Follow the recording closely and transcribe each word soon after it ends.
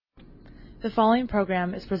The following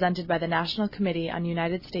program is presented by the National Committee on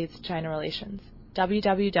United States-China Relations,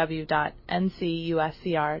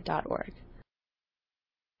 www.NCUSCR.org.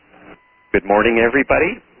 Good morning,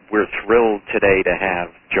 everybody. We're thrilled today to have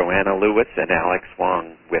Joanna Lewis and Alex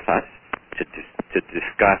Wang with us to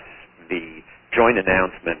discuss the joint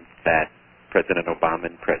announcement that President Obama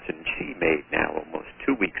and President Xi made now almost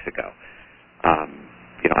 2 weeks ago.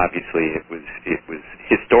 Obviously it was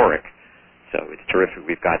historic. So it's terrific.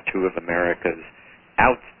 We've got two of America's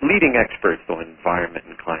leading experts on environment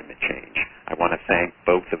and climate change. I want to thank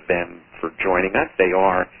both of them for joining us. They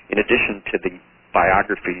are, in addition to the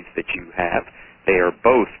biographies that you have, they are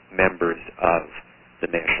both members of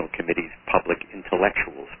the National Committee's Public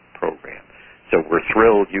Intellectuals Program. So we're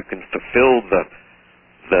thrilled you can fulfill the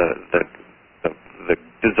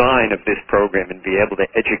design of this program and be able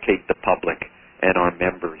to educate the public and our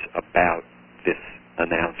members about this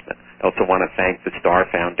announcement. I also want to thank the STAR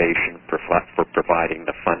Foundation for providing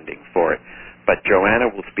the funding for it. But Joanna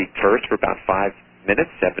will speak first for about 7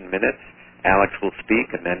 minutes. Alex will speak,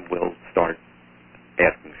 and then we'll start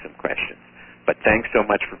asking some questions. But thanks so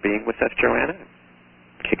much for being with us, Joanna.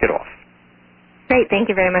 Kick it off. Great. Thank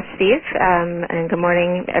you very much, Steve. And good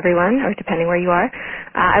morning, everyone, or depending where you are.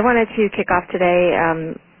 I wanted to kick off today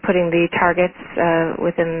putting the targets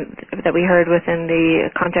that we heard within the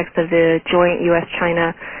context of the joint U.S.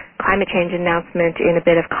 China climate change announcement in a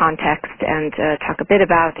bit of context and talk a bit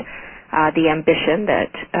about the ambition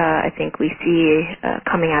that I think we see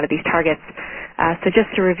coming out of these targets. So just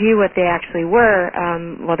to review what they actually were,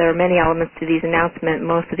 while there are many elements to these announcements,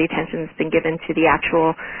 most of the attention has been given to the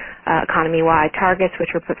actual economy-wide targets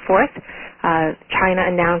which were put forth. China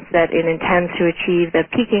announced that it intends to achieve the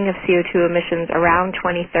peaking of CO2 emissions around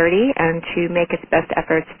 2030 and to make its best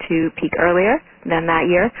efforts to peak earlier than that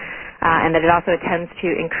year. And that it also intends to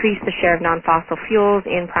increase the share of non-fossil fuels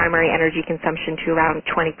in primary energy consumption to around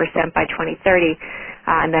 20% by 2030.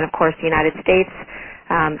 And then, of course, the United States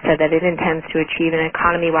said that it intends to achieve an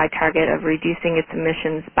economy-wide target of reducing its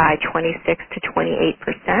emissions by 26 to 28%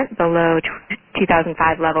 below 2005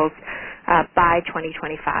 levels by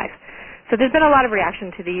 2025. So there's been a lot of reaction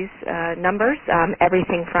to these numbers,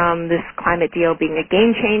 everything from this climate deal being a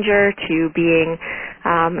game changer to being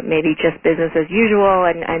maybe just business as usual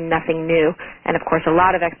and nothing new. And, of course, a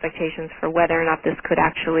lot of expectations for whether or not this could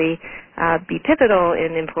actually be pivotal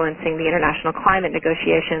in influencing the international climate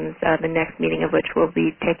negotiations, the next meeting of which will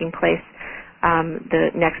be taking place the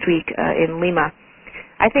next week in Lima.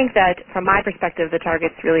 I think that, from my perspective, the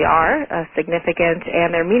targets really are significant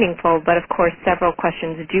and they're meaningful, but of course several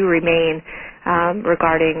questions do remain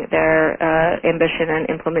regarding their ambition and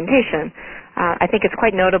implementation. I think it's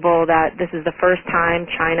quite notable that this is the first time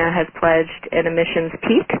China has pledged an emissions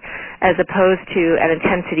peak as opposed to an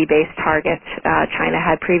intensity-based target. China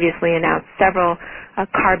had previously announced several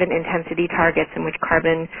carbon intensity targets in which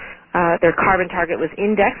their carbon target was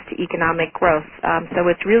indexed to economic growth. So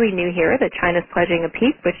it's really new here that China's pledging a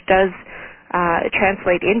peak, which does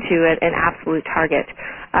translate into an absolute target.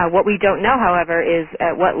 What we don't know, however, is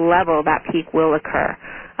at what level that peak will occur.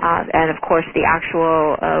 And, of course, the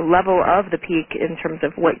actual level of the peak in terms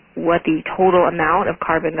of what the total amount of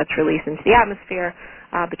carbon that's released into the atmosphere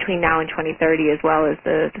between now and 2030, as well as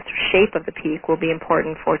the shape of the peak, will be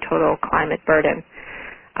important for total climate burden.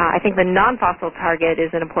 I think the non-fossil target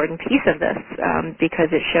is an important piece of this because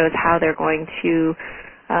it shows how they're going to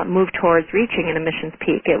move towards reaching an emissions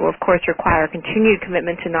peak. It will, of course, require continued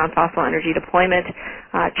commitment to non-fossil energy deployment.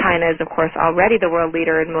 China is, of course, already the world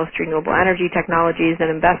leader in most renewable energy technologies and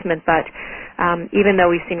investment, but even though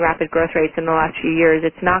we've seen rapid growth rates in the last few years,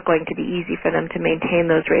 it's not going to be easy for them to maintain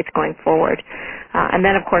those rates going forward. And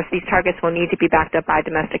then, of course, these targets will need to be backed up by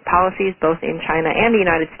domestic policies, both in China and the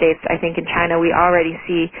United States. I think in China we already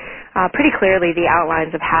see pretty clearly the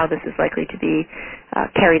outlines of how this is likely to be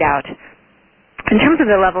carried out. In terms of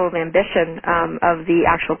the level of ambition of the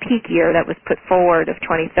actual peak year that was put forward of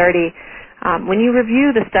 2030, when you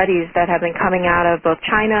review the studies that have been coming out of both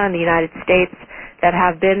China and the United States that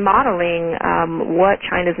have been modeling what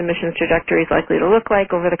China's emissions trajectory is likely to look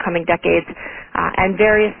like over the coming decades, and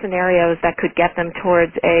various scenarios that could get them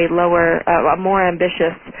towards a more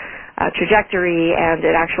ambitious trajectory and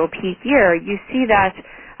an actual peak year, you see that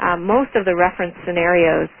most of the reference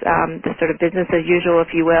scenarios, the sort of business as usual,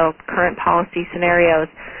 if you will, current policy scenarios,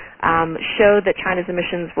 showed that China's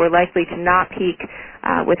emissions were likely to not peak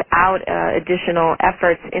without additional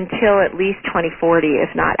efforts until at least 2040,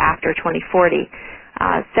 if not after 2040.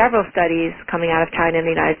 Several studies coming out of China and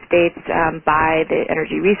the United States by the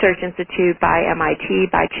Energy Research Institute, by MIT,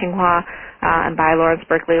 by Tsinghua, and by Lawrence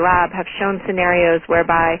Berkeley Lab have shown scenarios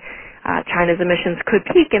whereby China's emissions could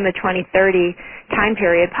peak in the 2030 time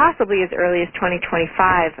period, possibly as early as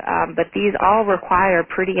 2025, but these all require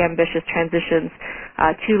pretty ambitious transitions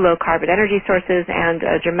to low-carbon energy sources and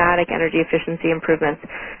dramatic energy efficiency improvements.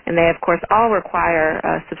 And they, of course, all require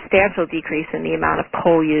a substantial decrease in the amount of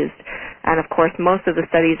coal used. And, of course, most of the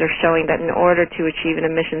studies are showing that in order to achieve an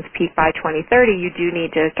emissions peak by 2030, you do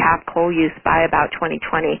need to cap coal use by about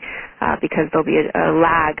 2020 because there'll be a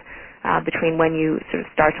lag between when you sort of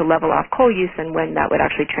start to level off coal use and when that would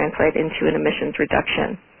actually translate into an emissions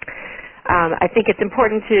reduction. I think it's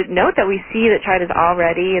important to note that we see that China's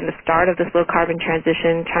already in the start of this low-carbon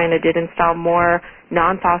transition. China did install more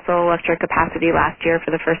non-fossil electric capacity last year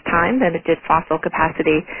for the first time than it did fossil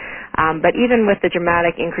capacity. But even with the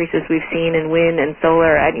dramatic increases we've seen in wind and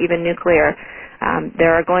solar and even nuclear,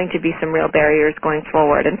 there are going to be some real barriers going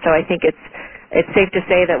forward. And so I think it's safe to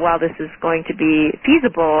say that while this is going to be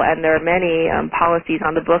feasible and there are many policies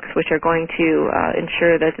on the books which are going to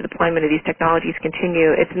ensure that the deployment of these technologies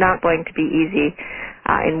continue, it's not going to be easy.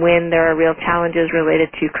 In wind, there are real challenges related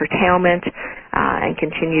to curtailment and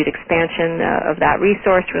continued expansion of that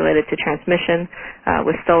resource related to transmission.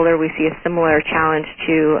 With solar, we see a similar challenge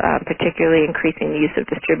to particularly increasing the use of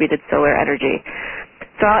distributed solar energy.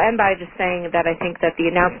 So I'll end by just saying that I think that the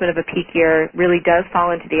announcement of a peak year really does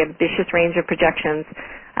fall into the ambitious range of projections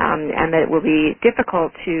and that it will be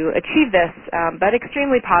difficult to achieve this, but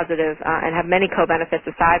extremely positive and have many co-benefits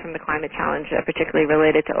aside from the climate challenge, particularly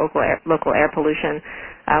related to local air pollution,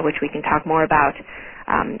 which we can talk more about.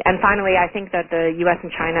 And finally, I think that the U.S.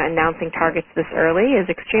 and China announcing targets this early is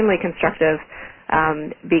extremely constructive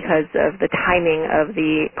because of the timing of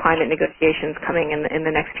the climate negotiations coming in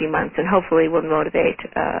the next few months, and hopefully will motivate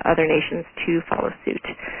other nations to follow suit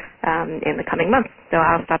in the coming months. So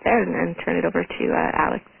I'll stop there and turn it over to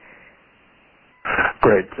Alex.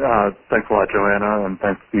 Great. Thanks a lot, Joanna, and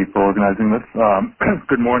thanks, Steve, for organizing this.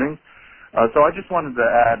 Good morning. So I just wanted to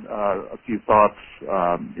add a few thoughts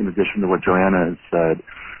in addition to what Joanna has said.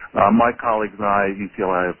 My colleagues and I at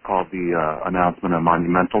UCLA have called the announcement a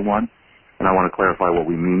monumental one. And I want to clarify what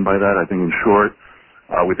we mean by that. I think, in short,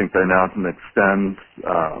 we think the announcement extends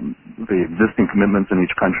the existing commitments in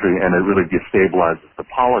each country, and it really destabilizes the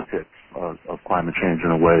politics of climate change in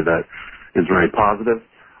a way that is very positive.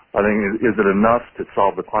 I think, is it enough to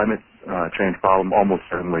solve the climate change problem? Almost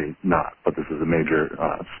certainly not, but this is a major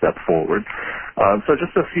step forward. So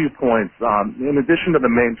just a few points. In addition to the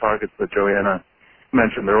main targets that Joanna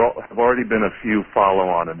mentioned, there have already been a few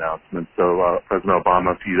follow-on announcements. So President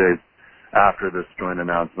Obama, a few days after this joint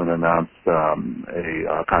announcement, announced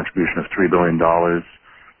a contribution of $3 billion to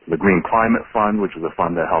the Green Climate Fund, which is a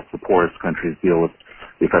fund that helps the poorest countries deal with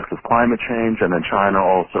the effects of climate change. And then China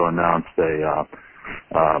also announced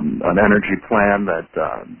an energy plan that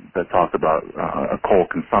talked about a coal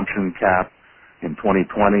consumption cap in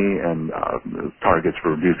 2020 and targets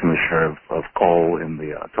for reducing the share of coal in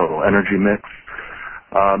the total energy mix.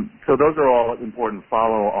 So those are all important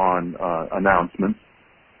follow-on announcements.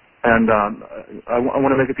 And I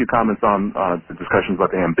want to make a few comments on the discussions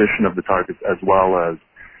about the ambition of the targets as well as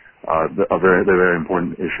the very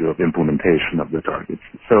important issue of implementation of the targets.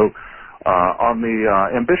 So on the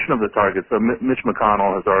ambition of the targets, Mitch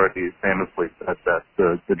McConnell has already famously said that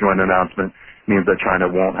the joint announcement means that China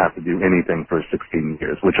won't have to do anything for 16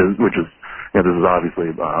 years, which is this is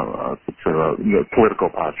obviously sort of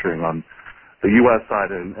political posturing on the U.S.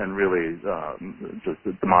 side and really just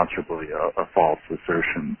demonstrably a false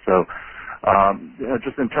assertion. So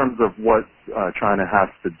just in terms of what China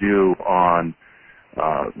has to do on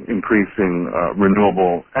increasing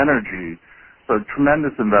renewable energy, so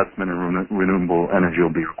tremendous investment in renewable energy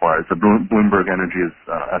will be required. So Bloomberg Energy has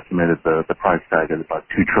estimated the price tag at about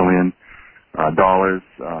 $2 trillion.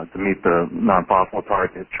 To meet the non-fossil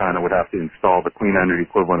target, China would have to install the clean energy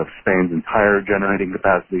equivalent of Spain's entire generating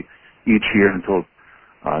capacity each year until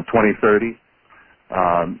 2030.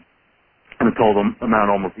 And the total amount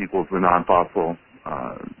almost equals the non-fossil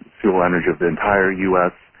fuel energy of the entire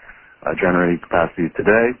U.S. Generating capacity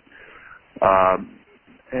today.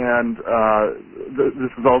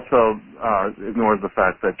 This is also ignores the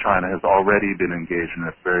fact that China has already been engaged in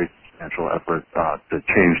a very substantial effort to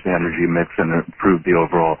change the energy mix and improve the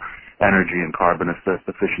overall energy and carbon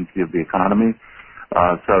efficiency of the economy.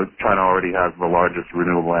 So China already has the largest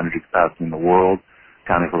renewable energy capacity in the world,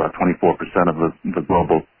 accounting for about 24% of the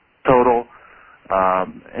global total.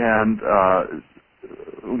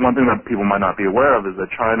 One thing that people might not be aware of is that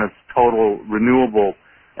China's total renewable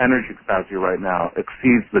energy capacity right now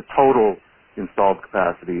exceeds the total installed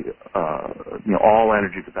capacity, all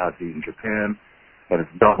energy capacity in Japan and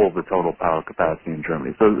it's double the total power capacity in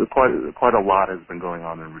Germany. So quite a lot has been going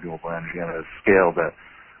on in renewable energy on a scale that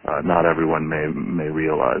not everyone may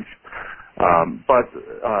realize. But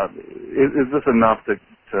is this enough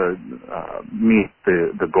to meet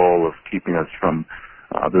the goal of keeping us from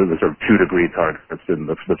the sort of 2-degree target that's been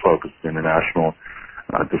the focus of international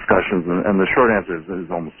discussions? And the short answer is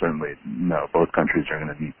almost certainly no. Both countries are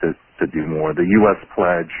going to need to do more. The U.S.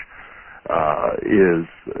 pledge is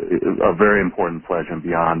a very important pledge and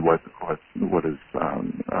beyond what has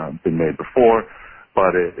been made before,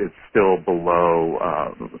 but it's still below.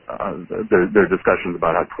 There are discussions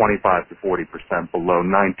about how 25 to 40% below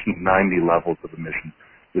 1990 levels of emissions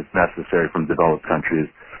is necessary from developed countries.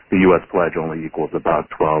 The U.S. pledge only equals about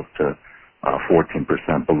 12 to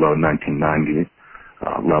 14% below 1990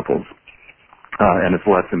 levels, and it's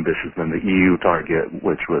less ambitious than the EU target,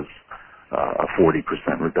 which was a 40%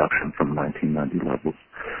 reduction from 1990 levels.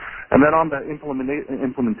 And then on the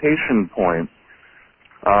implementation point,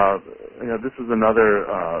 this is another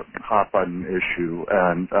hot button issue,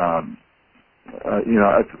 and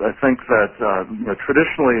I think that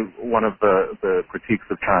traditionally one of the critiques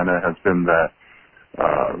of China has been that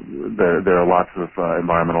there are lots of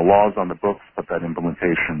environmental laws on the books, but that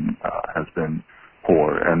implementation has been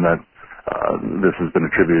poor, and that this has been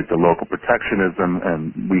attributed to local protectionism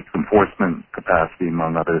and weak enforcement capacity,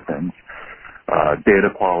 among other things.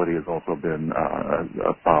 Data quality has also been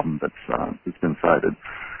a problem that's been cited.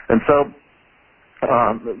 And so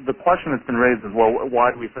the question that's been raised is, well,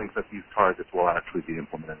 why do we think that these targets will actually be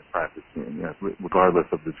implemented in practice, regardless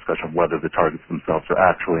of the discussion of whether the targets themselves are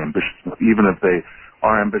actually ambitious enough? Even if they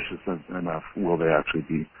are ambitious enough, will they actually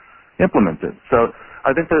be implemented? So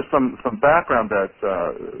I think there's some background that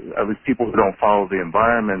at least people who don't follow the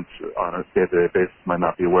environment on a day-to-day basis might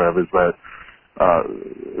not be aware of, is that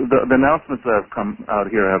the announcements that have come out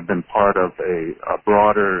here have been part of a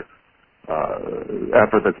broader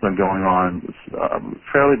effort that's been going on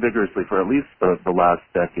fairly vigorously for at least the last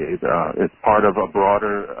decade. It's part of a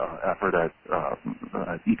broader effort at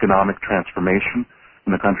economic transformation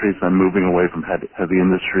in the countries and moving away from heavy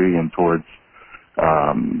industry and towards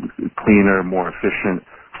cleaner, more efficient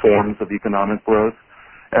forms of economic growth.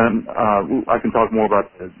 And I can talk more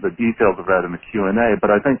about the details of that in the Q&A,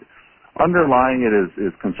 but I think underlying it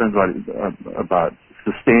is concerns about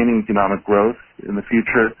sustaining economic growth in the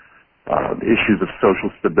future, issues of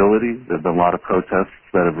social stability. There have been a lot of protests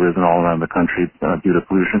that have risen all around the country due to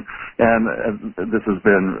pollution, and this has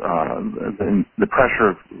been the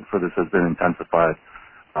pressure for this has been intensified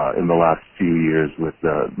in the last few years with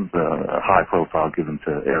the high profile given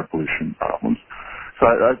to air pollution problems. So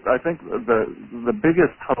I think the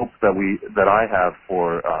biggest hope that I have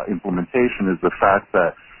for implementation is the fact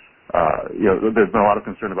that there's been a lot of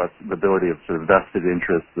concern about the ability of sort of vested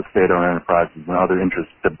interests, the state-owned enterprises and other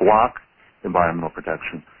interests to block environmental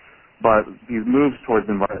protection. But these moves towards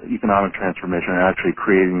economic transformation are actually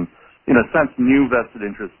creating, in a sense, new vested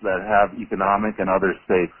interests that have economic and other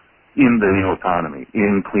stakes in the new economy,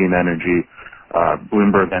 in clean energy.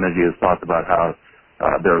 Bloomberg Energy has talked about how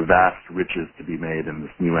there are vast riches to be made in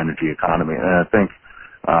this new energy economy. And I think,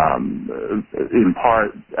 in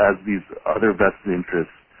part, as these other vested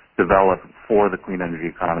interests develop for the clean energy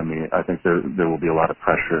economy, I think there will be a lot of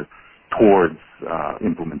pressure towards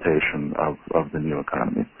implementation of the new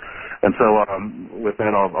economy. And so with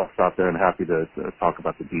that, I'll stop there and happy to talk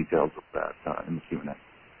about the details of that in the Q&A.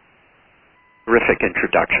 Terrific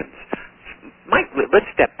introductions. Mike, let's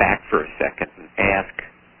step back for a second and ask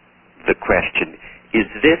the question, is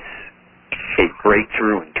this a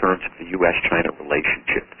breakthrough in terms of the U.S. China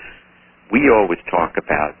relationship? We always talk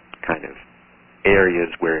about kind of areas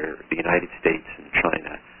where the United States and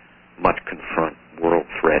China must confront world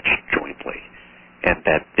threats jointly, and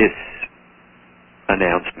that this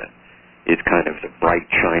announcement is kind of the bright,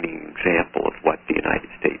 shining example of what the United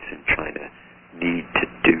States and China need to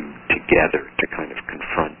do together to kind of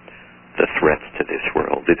confront the threats to this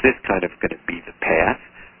world. Is this kind of going to be the path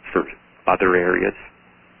for other areas?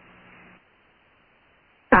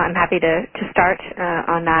 I'm happy to start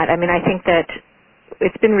on that. I mean, I think that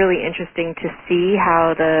it's been really interesting to see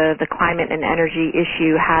how the climate and energy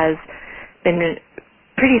issue has been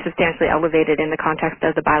pretty substantially elevated in the context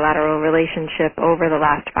of the bilateral relationship over the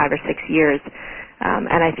last 5 or 6 years.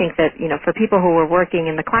 And I think that, for people who were working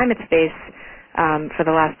in the climate space for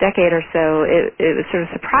the last decade or so, it was sort of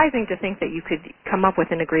surprising to think that you could come up with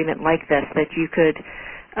an agreement like this, that you could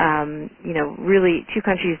really two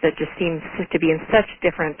countries that just seem to be in such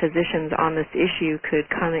different positions on this issue could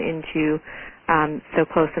come into so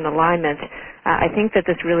close in alignment. I think that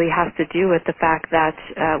this really has to do with the fact that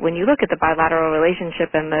when you look at the bilateral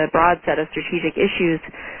relationship and the broad set of strategic issues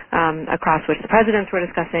across which the presidents were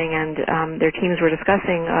discussing and their teams were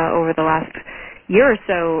discussing over the last year or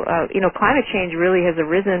so, climate change really has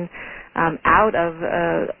arisen out of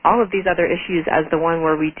all of these other issues as the one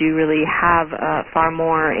where we do really have far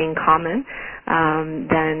more in common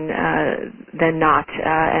than not,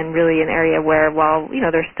 and really an area where, while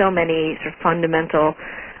there's still many sort of fundamental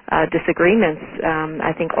disagreements,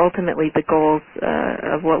 I think ultimately the goals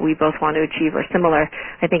of what we both want to achieve are similar.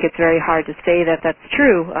 I think it's very hard to say that that's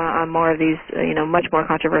true on more of these, much more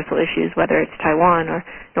controversial issues, whether it's Taiwan or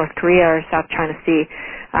North Korea or South China Sea.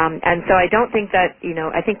 And so I don't think that,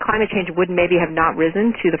 I think climate change would maybe have not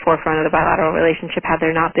risen to the forefront of the bilateral relationship had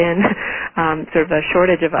there not been sort of a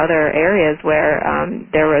shortage of other areas where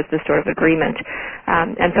there was this sort of agreement.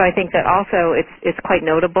 And so I think that also it's quite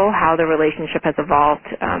notable how the relationship has evolved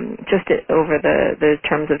just over the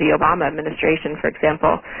terms of the Obama administration, for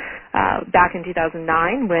example. Back in 2009,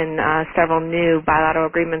 when several new bilateral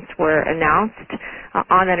agreements were announced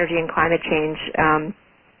on energy and climate change,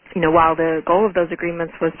 while the goal of those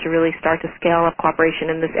agreements was to really start to scale up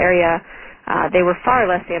cooperation in this area, they were far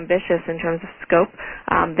less ambitious in terms of scope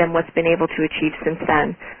than what's been able to achieve since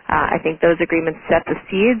then. I think those agreements set the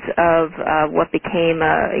seeds of what became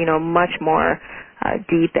a much more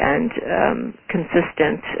deep and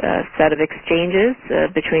consistent set of exchanges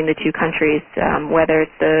between the two countries, whether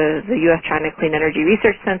it's the U.S. China Clean Energy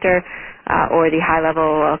Research Center or the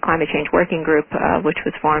high-level climate change working group, which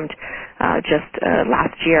was formed just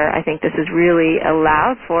last year. I think this has really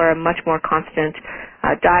allowed for a much more constant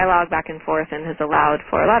dialogue back and forth and has allowed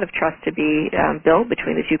for a lot of trust to be built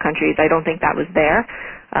between the two countries. I don't think that was there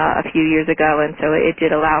a few years ago, and so it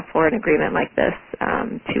did allow for an agreement like this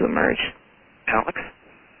to emerge. Alex?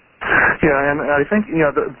 Yeah, and I think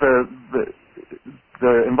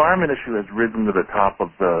the environment issue has risen to the top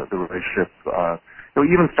of the relationship.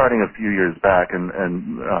 Even starting a few years back, and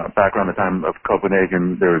back around the time of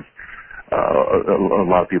Copenhagen, there was a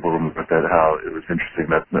lot of people looked at how it was interesting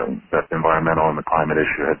that the environmental and the climate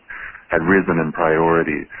issue had risen in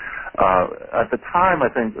priority. At the time, I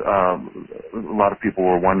think a lot of people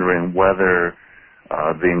were wondering whether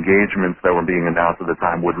the engagements that were being announced at the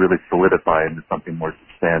time would really solidify into something more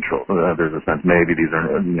substantial. There's a sense maybe these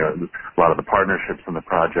are, a lot of the partnerships and the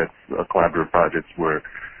projects, collaborative projects were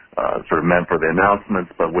sort of meant for the announcements,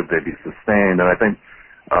 but would they be sustained? And I think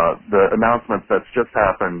the announcement that's just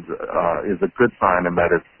happened is a good sign in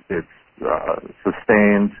that it's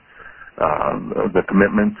sustained the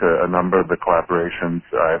commitment to a number of the collaborations.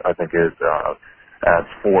 I think it adds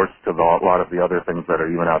force to a lot of the other things that are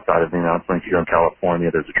even outside of the announcement. Here in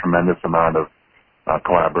California, there's a tremendous amount of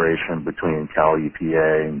collaboration between Cal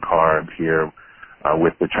EPA and CARB here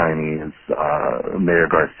with the Chinese. Mayor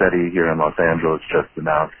Garcetti here in Los Angeles just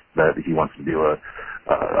announced that he wants to do a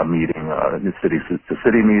meeting,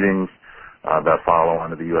 city-to-city meetings that follow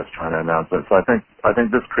on to the U.S. China announcement. So I think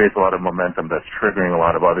this creates a lot of momentum that's triggering a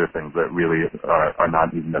lot of other things that really are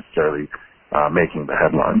not even necessarily making the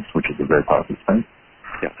headlines, which is a very positive thing.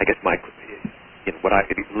 Yeah, I guess, Mike, it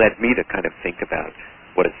led me to kind of think about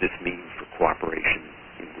what does this mean for cooperation.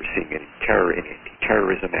 We're seeing it in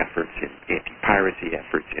anti-terrorism efforts, in anti-piracy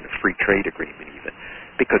efforts, in a free trade agreement even.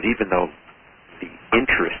 Because even though the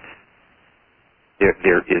interest,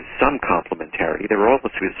 there is some complementarity, there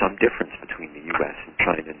also is some difference between the U.S. and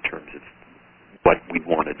China in terms of what we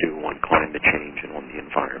want to do on climate change and on the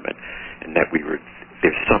environment, and that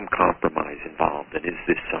there's some compromise involved, and is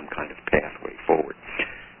this some kind of pathway forward?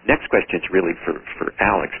 Next question is really for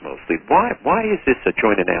Alex mostly. Why is this a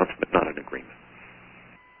joint announcement, not an agreement?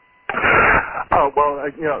 Oh, well,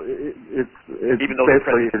 it's even though the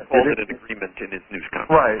president called it an agreement in his news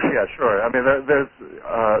conference. Right, yeah, sure. I mean, there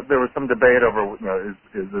was some debate over,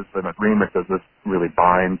 is this an agreement? Does this really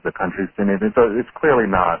bind the countries to anything? So it's clearly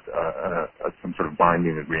not some sort of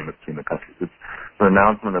binding agreement between the countries. It's an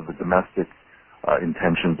announcement of the domestic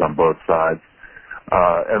intentions on both sides.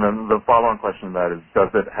 And then the follow-on question to that is, does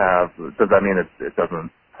that mean it doesn't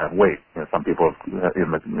have weight? Some people in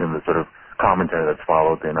the sort of commentary that's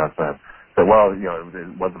followed the announcement said, well, it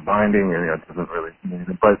wasn't binding, and it doesn't really mean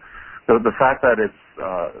it. But the fact that it's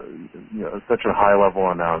such a high-level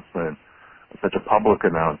announcement, such a public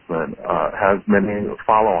announcement, has many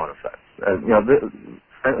follow-on effects.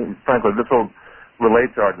 And frankly, this will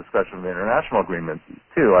relate to our discussion of the international agreements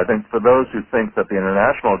too. I think for those who think that the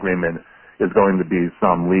international agreement is going to be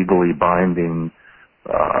some legally binding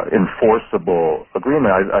enforceable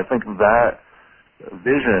agreement. I think that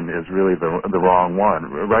vision is really the wrong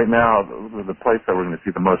one. Right now, the place that we're going to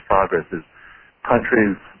see the most progress is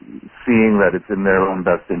countries seeing that it's in their own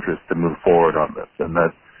best interest to move forward on this, and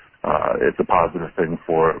that it's a positive thing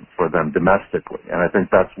for them domestically. And I think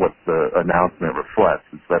that's what the announcement reflects,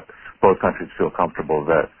 is that both countries feel comfortable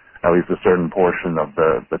that at least a certain portion of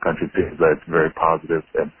the country sees that it's very positive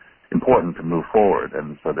and important to move forward,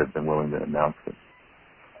 and so they've been willing to announce it.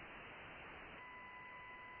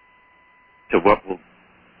 So what will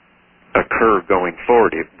occur going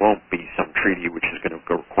forward, it won't be some treaty which is going to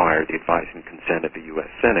require the advice and consent of the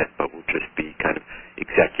U.S. Senate, but will just be kind of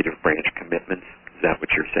executive branch commitments. Is that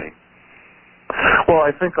what you're saying? Well,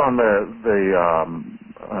 I think on the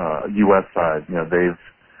U.S. side, they've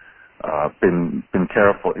been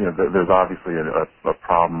careful. There's obviously a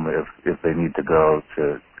problem if they need to go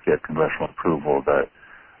to get congressional approval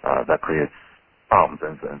that creates problems,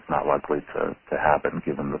 and it's not likely to happen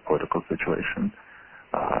given the political situation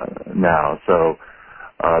now. So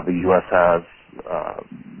the U.S. has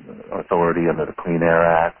authority under the Clean Air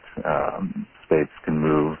Act. States can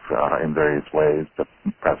move in various ways to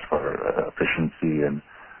press for efficiency and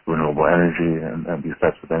renewable energy and these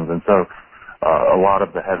types of things. And so a lot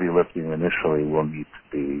of the heavy lifting initially will need to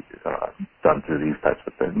be done through these types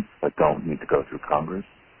of things that don't need to go through Congress.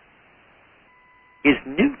 Is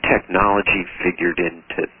new technology figured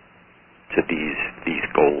into these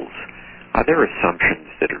goals? Are there assumptions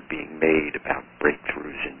that are being made about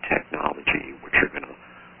breakthroughs in technology which are going to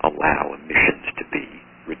allow emissions to be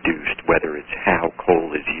reduced, whether it's how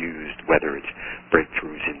coal is used, whether it's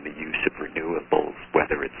breakthroughs in the use of renewables,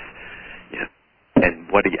 whether it's, and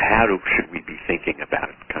how should we be thinking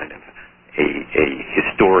about kind of a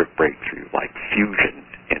historic breakthrough like fusion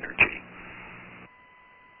energy?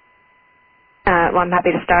 Well, I'm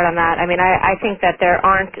happy to start on that. I mean, I think that there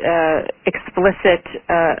aren't explicit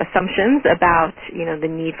assumptions about,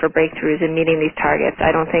 the need for breakthroughs in meeting these targets.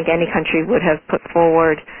 I don't think any country would have put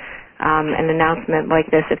forward an announcement like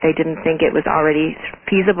this if they didn't think it was already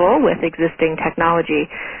feasible with existing technology.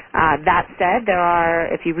 That said,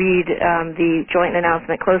 if you read the joint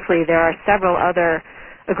announcement closely, there are several other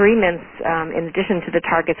agreements in addition to the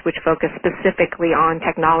targets which focus specifically on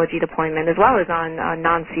technology deployment as well as on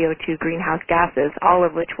non-CO2 greenhouse gases, all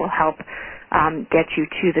of which will help get you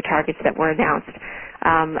to the targets that were announced.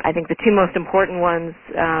 I think the two most important ones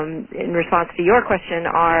in response to your question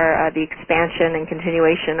are the expansion and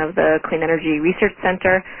continuation of the Clean Energy Research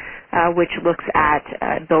Center, which looks at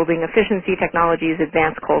building efficiency technologies,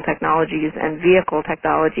 advanced coal technologies, and vehicle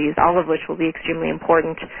technologies, all of which will be extremely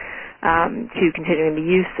important to continuing the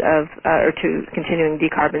use of, or to continuing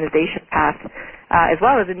decarbonization path, as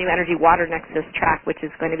well as a new energy water nexus track, which is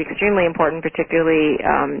going to be extremely important, particularly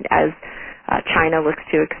as China looks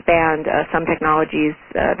to expand some technologies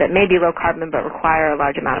that may be low carbon but require a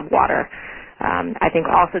large amount of water. I think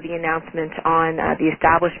also the announcement on the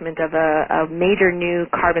establishment of a major new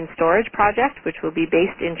carbon storage project, which will be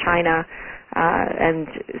based in China,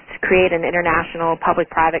 and create an international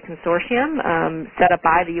public-private consortium set up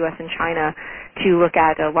by the U.S. and China to look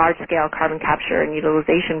at a large-scale carbon capture and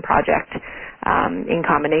utilization project in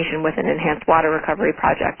combination with an enhanced water recovery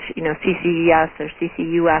project. CCES or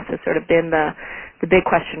CCUS has sort of been the big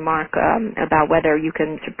question mark about whether you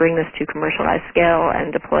can bring this to commercialized scale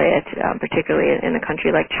and deploy it, particularly in a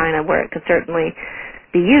country like China, where it could certainly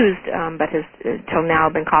be used, but has until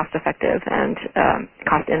now been cost ineffective and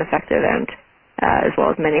as well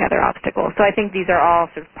as many other obstacles. So I think these are all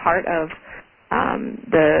sort of part of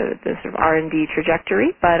the sort of R&D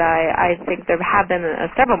trajectory, but I think there have been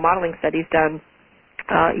several modeling studies done,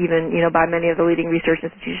 even by many of the leading research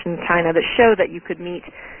institutions in China, that show that you could meet,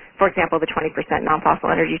 for example, the 20%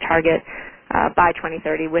 non-fossil energy target by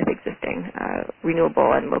 2030 with existing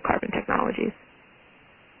renewable and low-carbon technologies.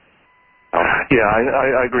 Yeah,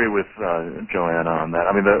 I agree with Joanna on that.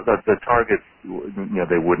 I mean, the targets,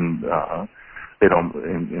 they don't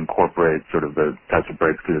incorporate sort of the types of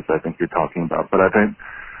breakthroughs I think you're talking about. But I think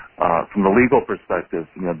from the legal perspective,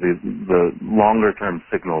 the longer-term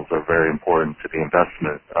signals are very important to the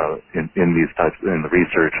investment in these types, in the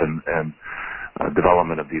research and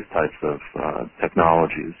development of these types of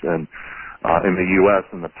technologies. And in the U.S.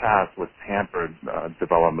 in the past, what's hampered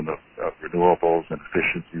development of renewables and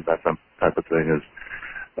efficiency, that type of thing, is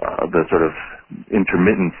the sort of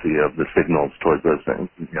intermittency of the signals towards those things.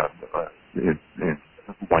 In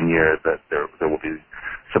 1 year that there will be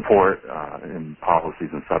support in policies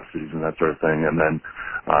and subsidies and that sort of thing, and then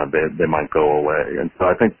they might go away. And so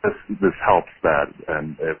I think this helps that,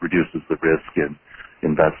 and it reduces the risk in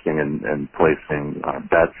investing and placing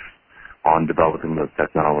bets on developing those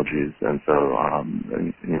technologies, and so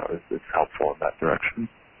it's helpful in that direction.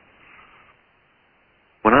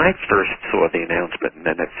 When I first saw the announcement, and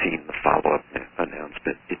then I've seen the follow-up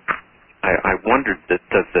announcement, I wondered that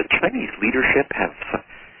does the Chinese leadership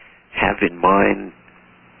have in mind,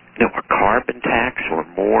 a carbon tax or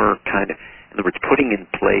more kind of, in other words, putting in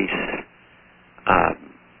place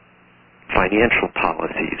financial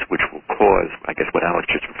policies which will cause, I guess, what Alex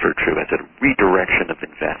just referred to as a redirection of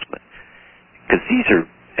investment. Because these are,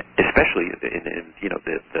 especially in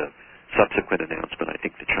the subsequent announcement I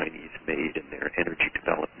think the Chinese made in their Energy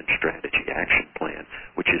Development Strategy Action Plan,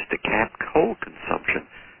 which is to cap coal consumption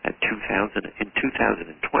at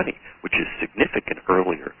 2020, which is significantly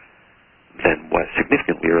earlier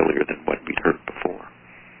than what we'd heard before.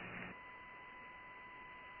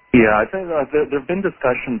 Yeah, I think there have been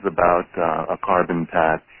discussions about a carbon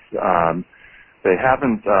tax. They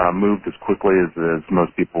haven't moved as quickly as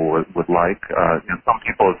most people would like. Some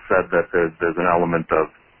people have said that there's an element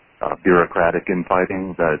of bureaucratic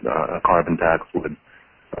infighting, that a carbon tax would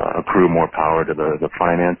accrue more power to the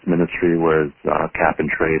finance ministry, whereas cap and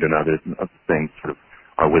trade and other things sort of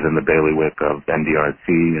are within the bailiwick of NDRC,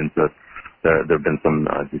 and so there have been some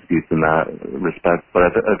disputes in that respect. But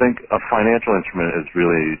I think a financial instrument is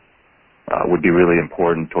would be really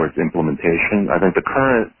important towards implementation. I think the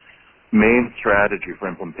current main strategy for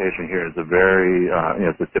implementation here is a very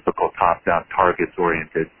it's a typical top-down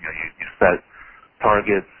targets-oriented. You set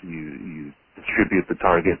targets, you distribute the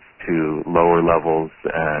targets to lower levels,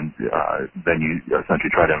 and then you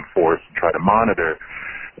essentially try to enforce and try to monitor.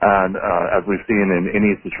 And as we've seen in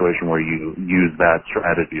any situation where you use that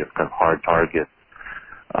strategy of kind of hard targets,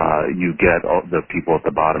 you get all the people at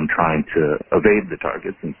the bottom trying to evade the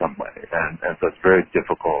targets in some way. And so it's very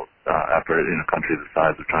difficult after in a country the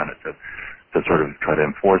size of China to sort of try to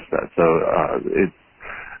enforce that. So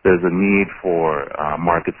there's a need for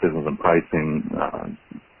market signals and pricing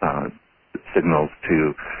signals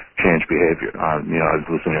to change behavior. I was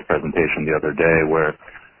listening to a presentation the other day where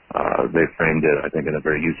they framed it, I think, in a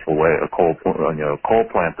very useful way. A coal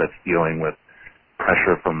plant that's dealing with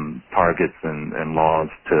pressure from targets and laws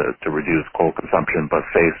to reduce coal consumption, but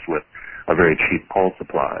faced with a very cheap coal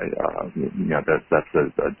supply. That's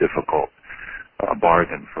a difficult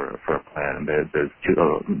bargain for a plant. There's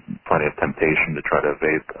plenty of temptation to try to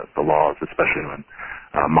evade the laws, especially when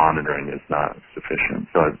monitoring is not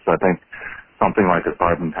sufficient. So I think something like a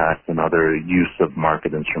carbon tax and other use of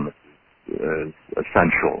market instruments is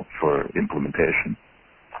essential for implementation.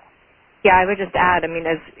 Yeah, I would just add,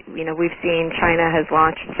 as we've seen, China has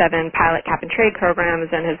launched 7 pilot cap-and-trade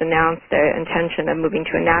programs and has announced their intention of moving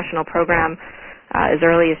to a national program as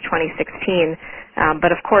early as 2016.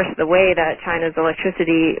 But of course, the way that China's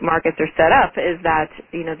electricity markets are set up is that,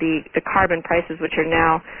 the carbon prices, which are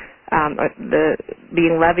now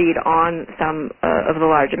being levied on some of the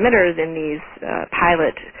large emitters in these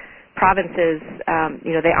pilot provinces,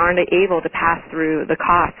 they aren't able to pass through the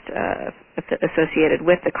cost associated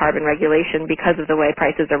with the carbon regulation because of the way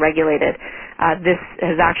prices are regulated. This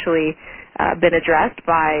has actually been addressed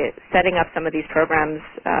by setting up some of these programs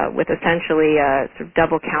with essentially a sort of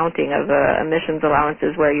double counting of emissions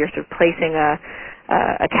allowances, where you're sort of placing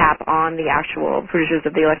a cap on the actual producers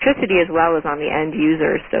of the electricity as well as on the end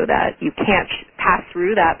users, so that you can't pass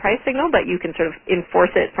through that price signal, but you can sort of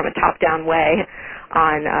enforce it from a top-down way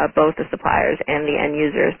on both the suppliers and the end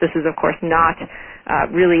users. This is, of course, not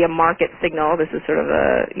really a market signal. This is sort of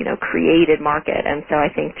a created market, and so I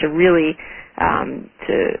think to really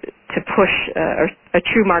to push a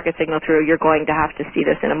true market signal through, you're going to have to see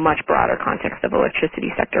this in a much broader context of electricity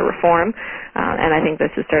sector reform, and I think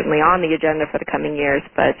this is certainly on the agenda for the coming years,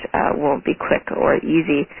 but won't be quick or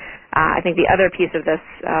easy. I think the other piece of this,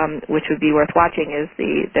 which would be worth watching, is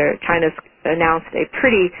China's announced a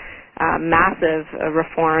pretty massive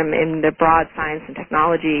reform in the broad science and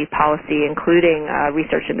technology policy, including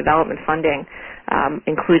research and development funding,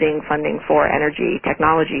 including funding for energy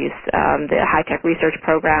technologies. The high-tech research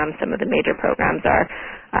programs, some of the major programs are,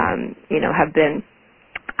 have been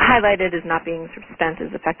highlighted as not being sort of spent as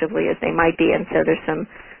effectively as they might be, and so there's some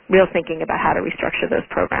real thinking about how to restructure those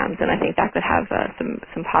programs, and I think that could have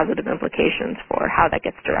some positive implications for how that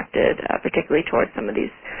gets directed, particularly towards some of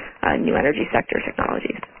these new energy sector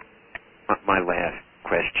technologies. My last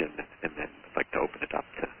question, and then I'd like to open it up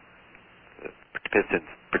to the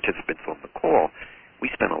participants on the call. We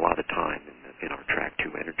spent a lot of time in our Track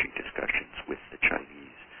 2 energy discussions with the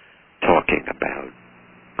Chinese talking about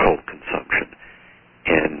coal consumption.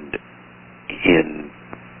 And in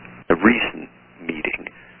a recent meeting,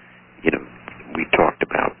 we talked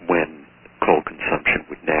about when coal consumption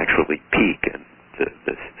would naturally peak, and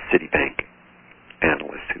the Citibank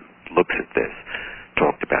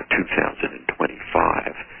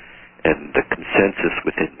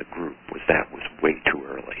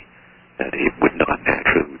it would not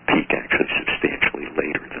naturally peak actually substantially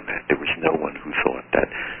later than that. There was no one who thought that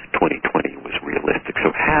 2020 was realistic.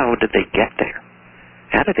 So how did they get there?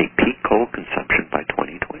 How did they peak coal consumption by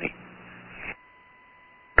 2020?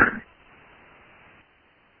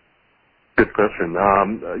 Good question.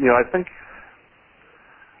 I think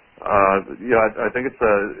I think it's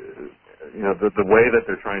the way that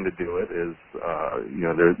they're trying to do it is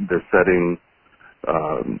they're setting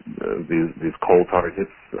these coal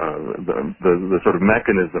targets. The sort of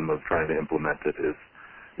mechanism of trying to implement it is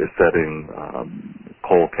setting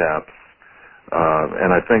coal caps,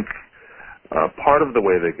 and I think part of the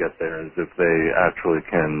way they get there is if they actually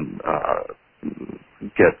can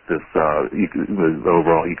get this the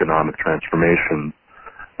overall economic transformation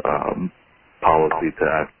policy to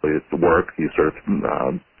actually work. You sort of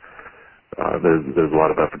there's a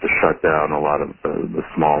lot of effort to shut down a lot of the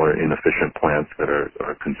smaller, inefficient plants that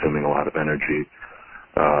are consuming a lot of energy,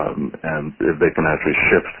 and if they can actually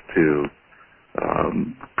shift to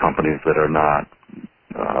companies that are not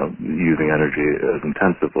using energy as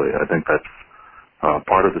intensively, I think that's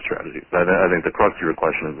part of the strategy. I think the crux of your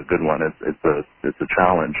question is a good one. It's a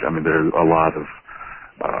challenge. I mean, there's a lot of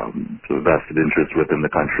sort of vested interests within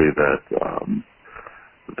the country that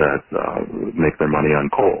make their money on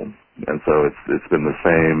coal, and so it's been the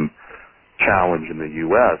same challenge in the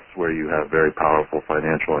U.S. where you have very powerful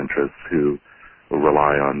financial interests who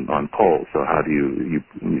rely on coal. So how do you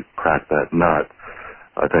crack that nut?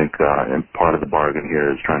 I think and part of the bargain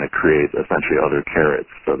here is trying to create essentially other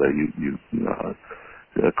carrots so that you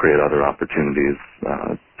create other opportunities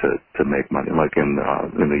to make money, like in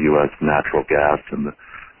the U.S. natural gas and the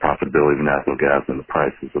profitability of natural gas and the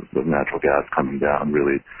prices of natural gas coming down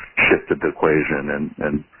really shifted the equation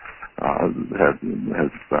and has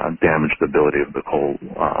damaged the ability of the coal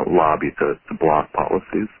lobby to block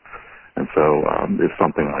policies. And so if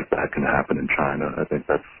something like that can happen in China, I think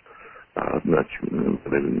that's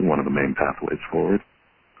one of the main pathways forward.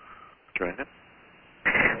 Joanna?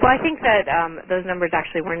 Well, I think that those numbers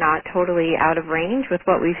actually were not totally out of range with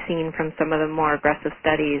what we've seen from some of the more aggressive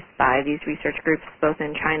studies by these research groups both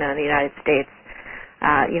in China and the United States.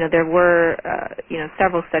 There were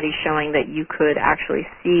several studies showing that you could actually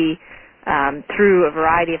see through a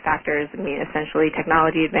variety of factors, essentially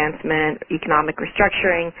technology advancement, economic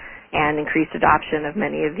restructuring, and increased adoption of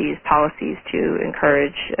many of these policies to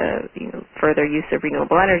encourage further use of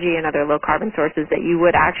renewable energy and other low-carbon sources, that you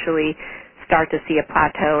would actually start to see a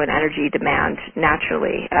plateau in energy demand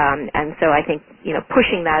naturally. And so I think,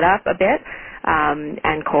 pushing that up a bit,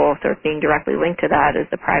 and coal sort of being directly linked to that as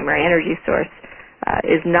the primary energy source,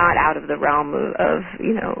 is not out of the realm of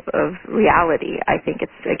reality. I think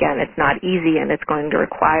it's not easy, and it's going to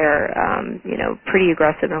require, pretty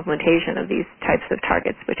aggressive implementation of these types of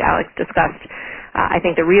targets, which Alex discussed. I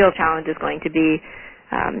think the real challenge is going to be,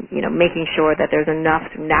 making sure that there's enough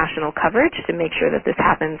national coverage to make sure that this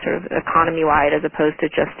happens sort of economy-wide as opposed to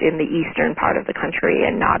just in the eastern part of the country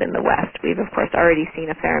and not in the west. We've, of course, already seen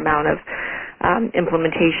a fair amount of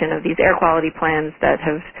implementation of these air quality plans that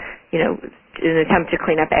have, in an attempt to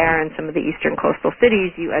clean up air in some of the eastern coastal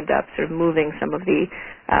cities, you end up sort of moving some of the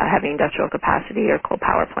heavy industrial capacity or coal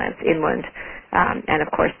power plants inland. And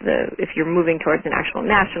of course, if you're moving towards an actual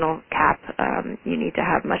national cap, you need to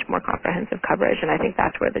have much more comprehensive coverage, and I think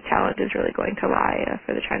that's where the challenge is really going to lie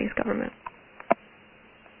for the Chinese government.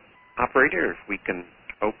 Operator, if we can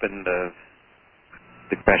open the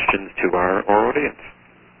questions to our audience.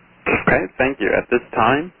 Okay, thank you. At this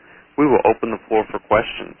time, we will open the floor for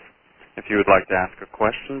questions. If you would like to ask a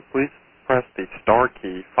question, please press the star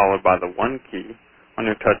key followed by the 1 key on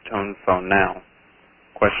your touch-tone phone now.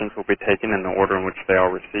 Questions will be taken in the order in which they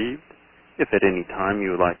are received. If at any time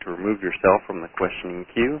you would like to remove yourself from the questioning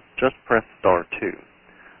queue, just press star 2.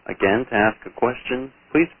 Again, to ask a question,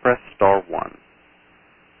 please press star 1.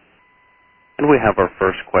 And we have our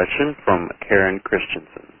first question from Karen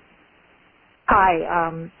Christensen. Hi,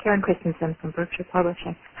 Karen Christensen from Berkshire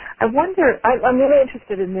Publishing. I wonder, I'm really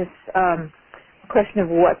interested in this question of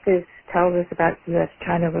what this tells us about U.S.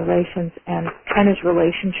 China relations and China's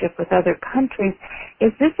relationship with other countries.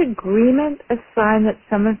 Is this agreement a sign that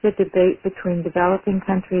some of the debate between developing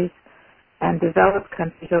countries and developed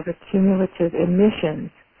countries over cumulative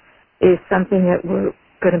emissions is something that we're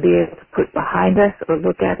going to be able to put behind us or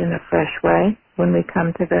look at in a fresh way when we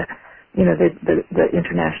come to the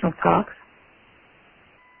international talks?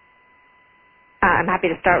 I'm happy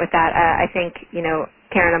to start with that. I think,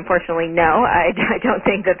 Karen, unfortunately, no. I don't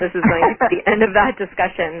think that this is going to be the end of that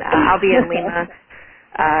discussion. I'll be in Lima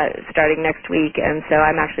starting next week, and so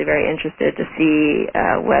I'm actually very interested to see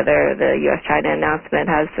whether the U.S. China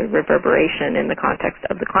announcement has sort of reverberation in the context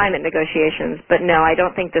of the climate negotiations. But no, I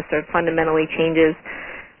don't think this sort of fundamentally changes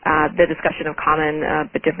the discussion of common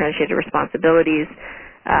but differentiated responsibilities,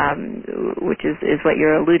 which is what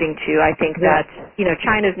you're alluding to. I think that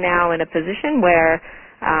China's now in a position where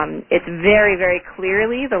it's very, very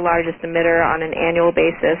clearly the largest emitter on an annual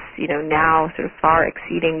basis, now sort of far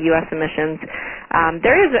exceeding U.S. emissions.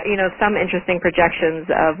 There is, some interesting projections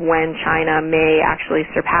of when China may actually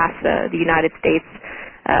surpass the United States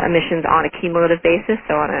emissions on a cumulative basis,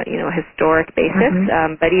 so on a, historic basis.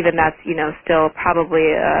 But even that's, still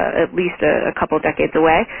probably at least a couple decades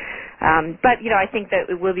away. But, I think that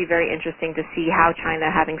it will be very interesting to see how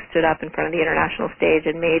China, having stood up in front of the international stage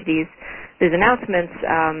and made these announcements,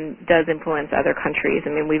 does influence other countries. I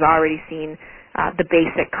mean, we've already seen the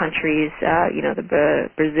basic countries,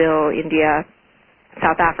 Brazil, India,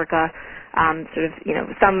 South Africa,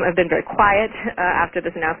 some have been very quiet after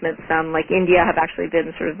this announcement. Some, like India, have actually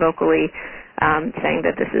been sort of vocally saying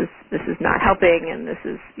that this is not helping, and this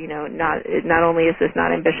is not only is this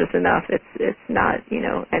not ambitious enough, it's not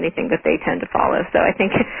anything that they tend to follow. So I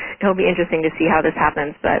think it'll be interesting to see how this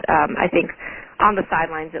happens. But I think on the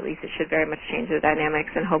sidelines, at least, it should very much change the dynamics,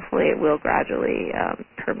 and hopefully it will gradually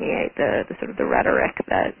permeate the sort of the rhetoric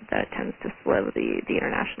that tends to slow the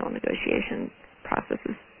international negotiation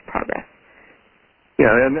process's progress. Yeah,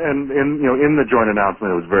 and in the joint announcement,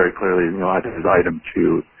 it was very clearly, I think it was item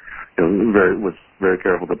 2, was very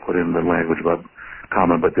careful to put in the language about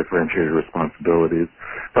common but differentiated responsibilities.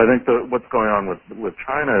 So I think what's going on with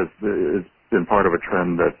China is been part of a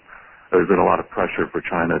trend that there's been a lot of pressure for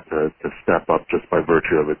China to step up just by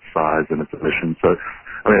virtue of its size and its emissions. So,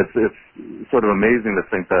 I mean, it's sort of amazing to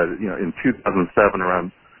think that, in 2007,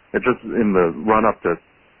 just in the run-up to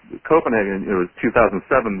Copenhagen, it was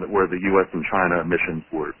 2007 where the U.S. and China emissions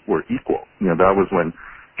were equal. That was when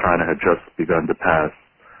China had just begun to pass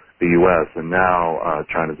the U.S., and now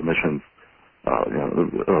China's emissions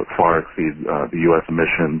far exceed the U.S.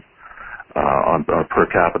 emissions. On a per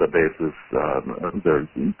capita basis, there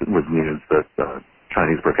was news that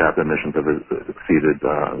Chinese per capita emissions have exceeded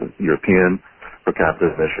European per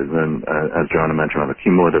capita emissions, and as Joanna mentioned, on the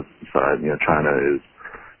cumulative side, China is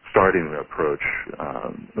starting to approach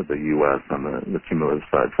the U.S. on the cumulative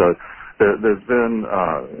side. So there's been,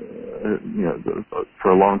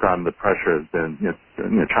 for a long time, the pressure has been,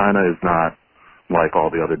 China is not like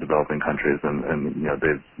all the other developing countries, and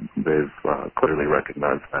they've clearly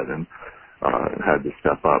recognized that and had to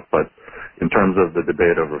step up. But in terms of the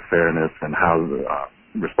debate over fairness and how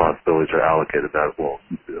responsibilities are allocated, that will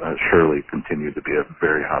surely continue to be a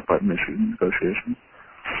very hot-button issue in negotiations.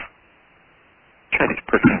 China's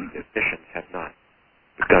per capita emissions have not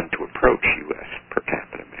begun to approach U.S. per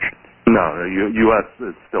capita emissions. No, U.S.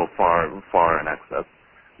 is still far in excess.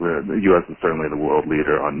 The U.S. is certainly the world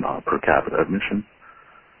leader on per capita emissions.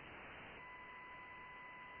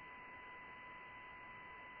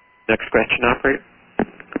 Next question, operator.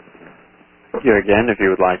 Here again, if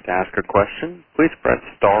you would like to ask a question, please press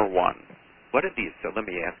 *1. Let me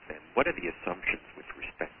ask them, what are the assumptions with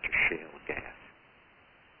respect to shale gas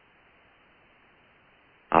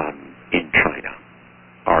in China?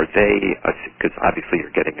 Are they, because obviously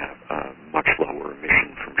you're getting a much lower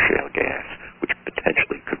emission from shale gas, which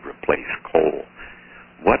potentially could replace coal.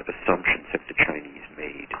 What assumptions have the Chinese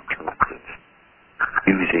made in terms of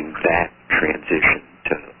using that transition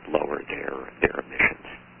to lower their emissions?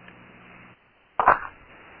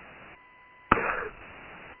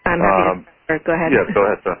 I'm happy to go ahead. Yeah, go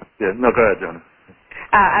ahead, Jonah. Go ahead, Jonah.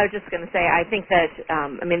 I was just going to say, I think that,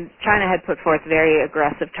 China had put forth very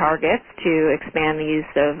aggressive targets to expand the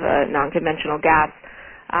use of non-conventional gas,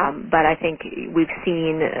 but I think we've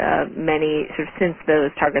seen many, sort of since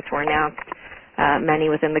those targets were announced,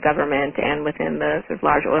 many within the government and within the sort of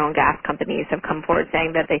large oil and gas companies have come forward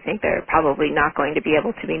saying that they think they're probably not going to be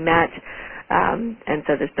able to be met, and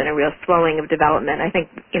so there's been a real slowing of development. I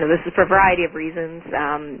think, this is for a variety of reasons.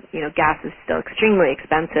 Gas is still extremely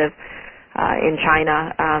expensive in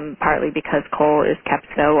China, partly because coal is kept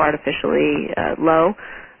so artificially low,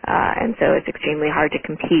 and so it's extremely hard to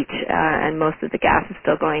compete, and most of the gas is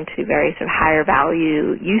still going to very sort of higher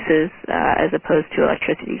value uses as opposed to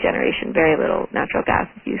electricity generation. Very little natural gas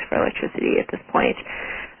is used for electricity at this point.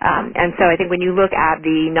 And so I think when you look at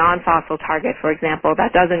the non-fossil target, for example,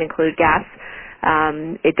 that doesn't include gas.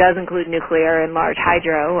 It does include nuclear and large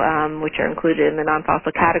hydro, which are included in the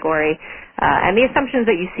non-fossil category. And the assumptions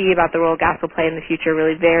that you see about the role gas will play in the future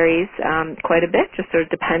really varies quite a bit, just sort of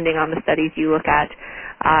depending on the studies you look at.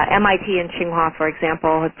 MIT and Tsinghua, for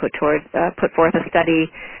example, have put forth a study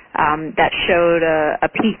that showed a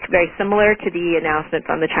peak very similar to the announcement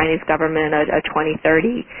from the Chinese government, a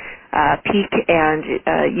 2030 peak, and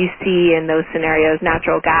you see in those scenarios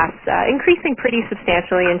natural gas increasing pretty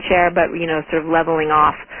substantially in share, but sort of leveling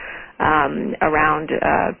off around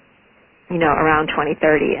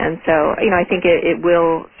 2030. And so I think it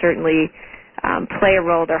will certainly play a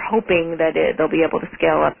role. They're hoping that they'll be able to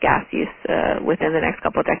scale up gas use within the next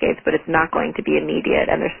couple of decades, but it's not going to be immediate,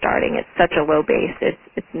 and they're starting at such a low base.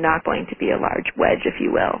 It's not going to be a large wedge, if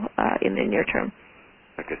you will, in the near term.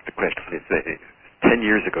 I guess the question is that 10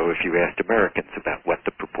 years ago, if you asked Americans about what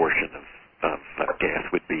the proportion of gas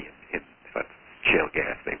would be in shale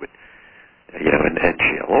gas, they would, and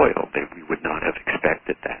shale oil, we would not have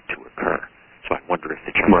expected that to occur. So I wonder if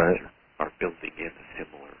the Chinese are building in a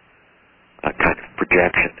similar kind of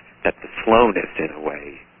projection that the slowness, in a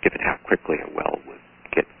way, given how quickly a well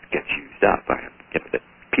gets used up, that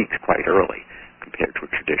peaks quite early compared to a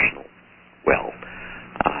traditional well.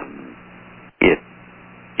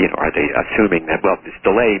 Are they assuming that, this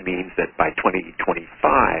delay means that by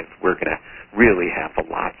 2025 we're going to really have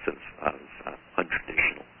lots of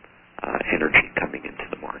untraditional energy coming into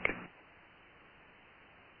the market?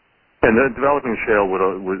 And developing shale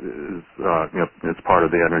is part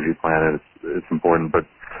of the energy plan. It's important, but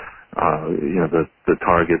the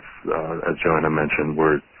targets, as Joanna mentioned,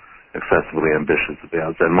 were excessively ambitious at the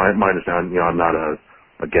outset. My understanding, I'm not a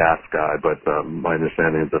gas guy, but my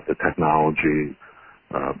understanding is that the technology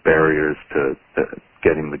barriers to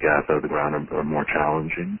getting the gas out of the ground are more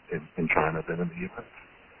challenging in China than in the U.S.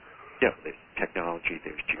 Yeah, there's technology,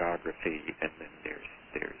 there's geography, and then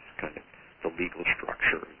there's kind of the legal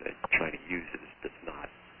structure that China uses does not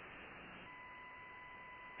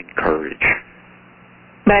encourage.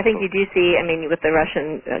 But I think you do see, with the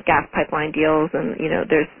Russian gas pipeline deals, and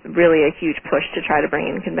there's really a huge push to try to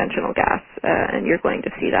bring in conventional gas, and you're going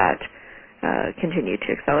to see that continue to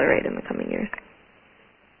accelerate in the coming years.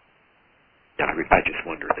 Yeah, I just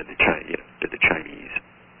wonder that the Chinese,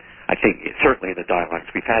 I think certainly in the dialogues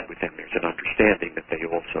we've had with them, there's an understanding that they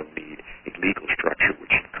also need a legal structure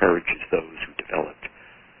which encourages those who developed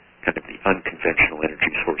kind of the unconventional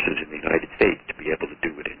energy sources in the United States to be able to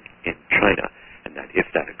do it in China, and that if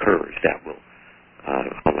that occurs, that will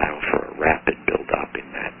allow for a rapid build-up in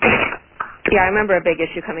that. Yeah, I remember a big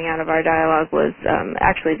issue coming out of our dialogue was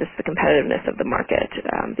actually just the competitiveness of the market,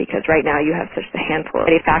 because right now you have such a handful of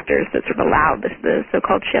factors that sort of allowed the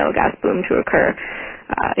so-called shale gas boom to occur,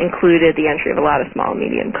 included the entry of a lot of small and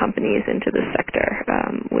medium companies into this sector,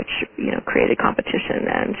 which created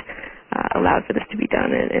competition and allowed for this to be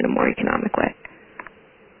done in a more economic way.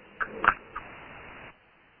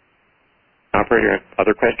 Operator,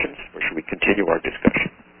 other questions, or should we continue our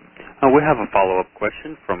discussion? We have a follow-up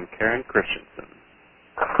question from Karen Christensen.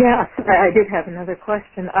 Yeah, I did have another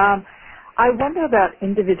question. I wonder about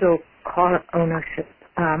individual car ownership.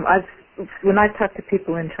 When I talk to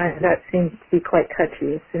people in China, that seems to be quite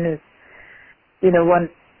touchy. As soon as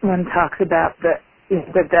one talks about that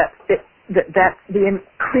the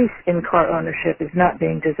increase in car ownership is not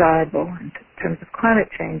being desirable in terms of climate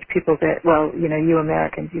change. People say, you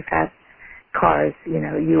Americans, you've had cars.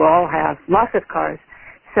 You all have lots of cars.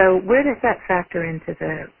 So where does that factor into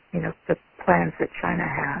the plans that China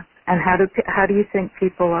has, and how do you think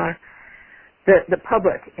people the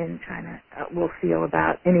public in China will feel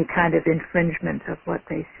about any kind of infringement of what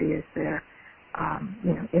they see as their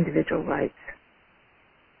individual rights?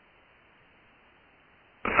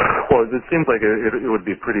 Well, it seems like it would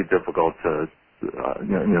be pretty difficult to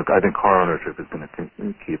I think car ownership is going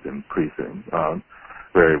to keep increasing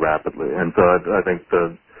very rapidly, and so I think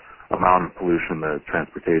the amount of pollution that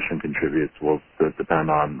transportation contributes will depend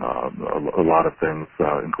on a lot of things,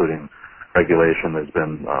 including regulation. There's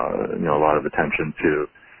been a lot of attention to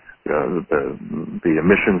the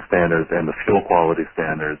emission standards and the fuel quality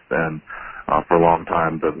standards, and for a long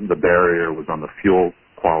time the barrier was on the fuel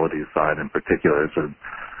quality side in particular. Sort of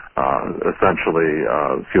essentially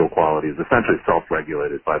fuel quality is essentially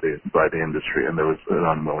self-regulated by the industry, and there was an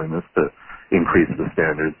unwillingness to increase the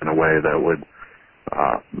standards in a way that would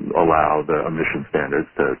allow the emission standards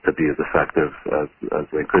to be as effective as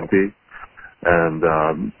they could be. And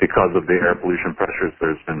because of the air pollution pressures,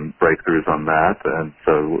 there's been breakthroughs on that, and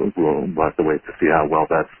so we'll have to wait to see how well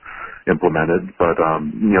that's implemented. But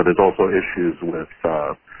there's also issues with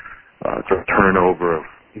sort of turnover of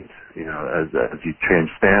fleet. As you change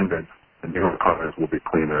standards, the newer cars will be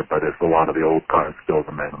cleaner, but if a lot of the old cars still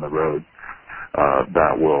remain on the road,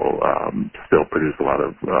 that will still produce a lot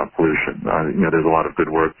of pollution. There's a lot of good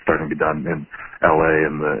work starting to be done in LA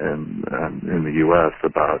and in the U.S.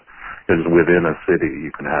 about just within a city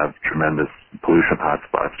you can have tremendous pollution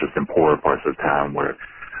hotspots just in poorer parts of town where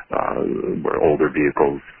older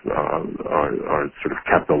vehicles are sort of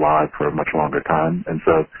kept alive for a much longer time. And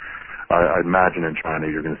so I imagine in China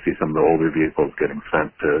you're going to see some of the older vehicles getting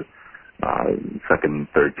sent to second,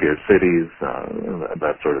 third-tier cities,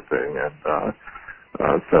 that sort of thing. And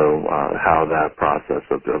so how that process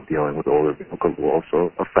of dealing with older vehicles will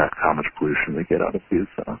also affect how much pollution they get out of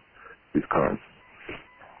these cars.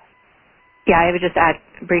 Yeah, I would just add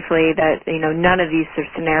briefly that none of these sort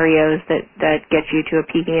of scenarios that get you to a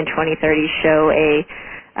peaking in 2030 show a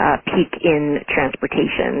peak in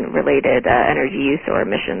transportation-related energy use or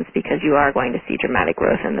emissions, because you are going to see dramatic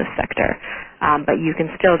growth in this sector. But you can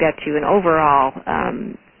still get to an overall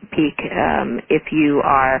peak if you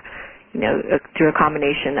are, through a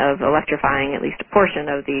combination of electrifying at least a portion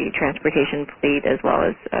of the transportation fleet as well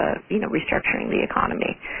as, restructuring the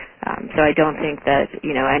economy. So I don't think that,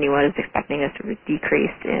 anyone is expecting us to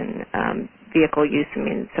decrease in vehicle use. I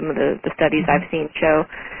mean, some of the studies I've seen show,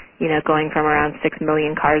 going from around 6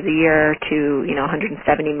 million cars a year to, 170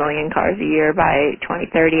 million cars a year by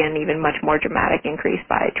 2030, and even much more dramatic increase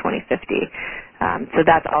by 2050. So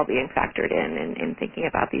that's all being factored in thinking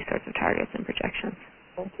about these sorts of targets and projections.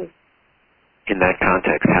 Thank you. In that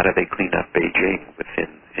context, how do they clean up Beijing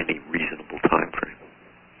within any reasonable time frame?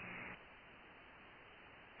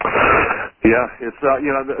 Yeah, it's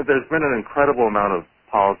there's been an incredible amount of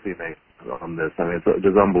policy making on this. I mean, it's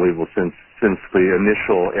just unbelievable since the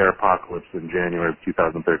initial air apocalypse in January of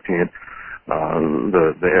 2013.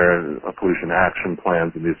 The air pollution action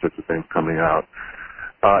plans and these sorts of things coming out.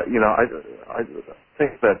 I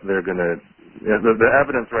think that they're going to. The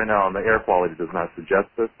evidence right now on the air quality does not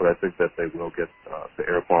suggest this, but I think that they will get the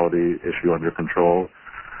air quality issue under control.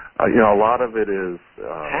 A lot of it is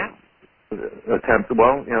a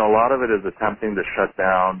lot of it is attempting to shut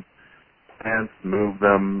down plants, move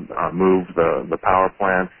the power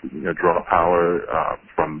plants, draw power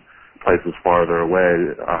from places farther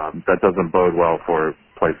away. That doesn't bode well for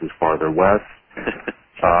places farther west.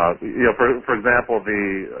 For example,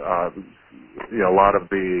 a lot of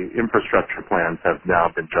the infrastructure plans have now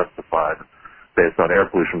been justified based on air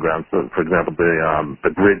pollution grounds. So, for example,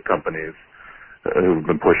 the grid companies who've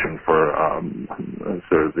been pushing for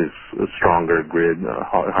sort of this stronger grid,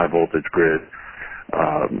 high voltage grid.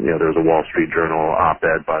 There was a Wall Street Journal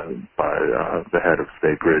op-ed by the head of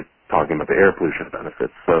State Grid talking about the air pollution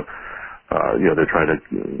benefits. So, they're trying to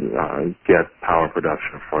get power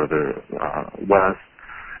production further west.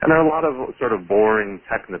 And there are a lot of sort of boring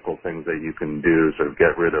technical things that you can do, sort of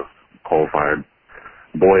get rid of coal-fired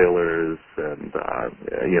boilers, and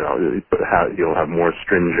you'll have more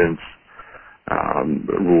stringent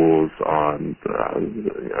rules on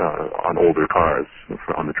older cars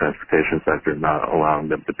on the transportation sector, not allowing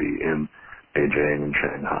them to be in Beijing and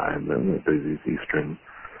Shanghai and these eastern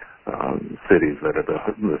cities that are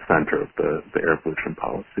the center of the air pollution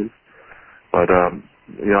policies. But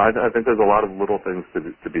I think there's a lot of little things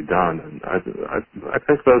to be done, and I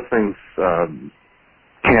think those things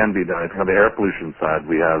can be done. I think on the air pollution side,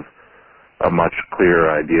 we have a much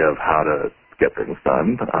clearer idea of how to get things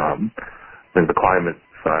done. I think the climate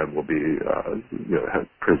side will be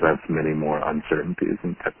presents many more uncertainties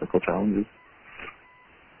and technical challenges.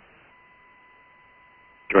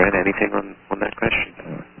 Joanna, anything on that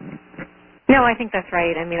question? No, I think that's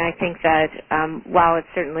right. I mean, I think that while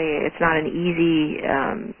it's not an easy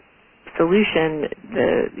solution,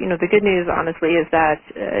 the good news, honestly, is that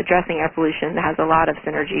addressing air pollution has a lot of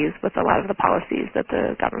synergies with a lot of the policies that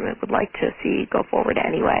the government would like to see go forward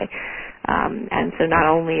anyway. And so not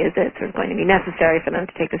only is it sort of going to be necessary for them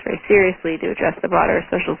to take this very seriously to address the broader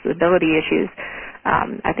social stability issues,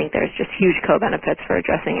 I think there's just huge co-benefits for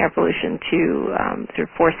addressing air pollution to sort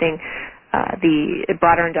of forcing the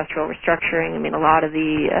broader industrial restructuring. I mean, a lot of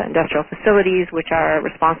the industrial facilities which are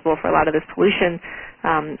responsible for a lot of this pollution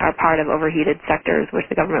are part of overheated sectors which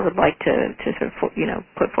the government would like to sort of,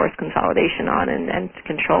 put force consolidation on and to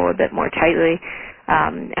control a bit more tightly.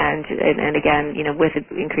 And again, with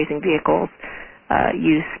increasing vehicles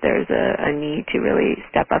use, there's a need to really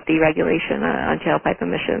step up the regulation on tailpipe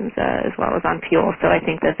emissions as well as on fuel. So I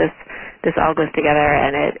think that this all goes together,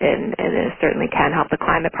 and it certainly can help the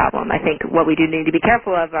climate problem. I think what we do need to be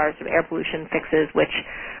careful of are sort of air pollution fixes, which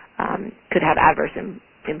could have adverse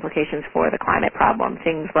implications for the climate problem.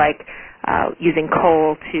 Things like using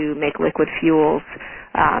coal to make liquid fuels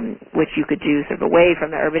which you could do sort of away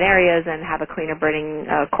from the urban areas and have a cleaner burning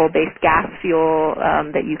coal-based gas fuel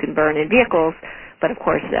that you can burn in vehicles. But of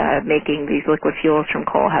course, making these liquid fuels from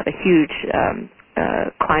coal have a huge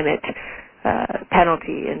climate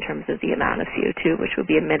penalty in terms of the amount of CO2 which would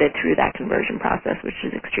be emitted through that conversion process, which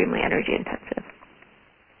is extremely energy intensive.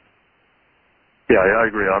 Yeah, I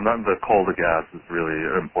agree on that. The coal to gas is really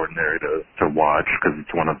an important area to watch because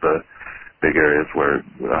it's one of the big areas where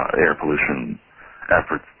air pollution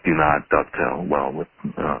efforts do not dovetail well with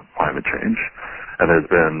climate change. And there's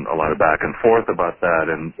been a lot of back and forth about that,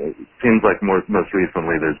 and it seems like most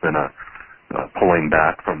recently there's been a pulling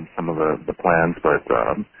back from some of the plans, but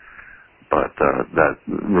that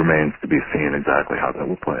remains to be seen exactly how that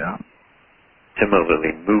will play out.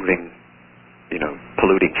 Similarly, moving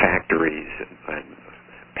polluting factories and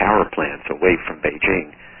power plants away from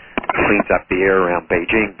Beijing cleans up the air around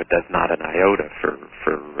Beijing, but does not an iota for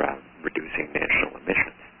reducing national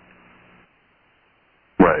emissions.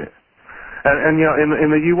 Right. And in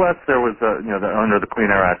the U.S. there was under the Clean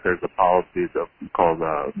Air Act there's a policy called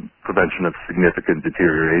prevention of significant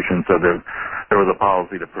deterioration. So there was a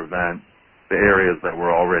policy to prevent the areas that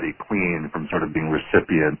were already clean from sort of being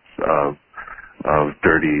recipients of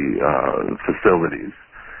dirty facilities.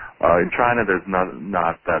 In China, there's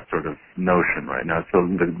not that sort of notion right now. So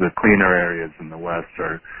the cleaner areas in the West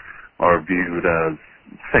are viewed as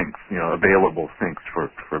sinks, available sinks for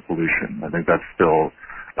pollution. I think that's still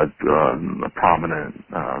a prominent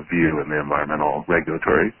view in the environmental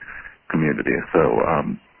regulatory community. So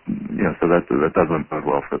so that doesn't bode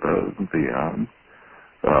well for the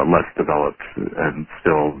less developed and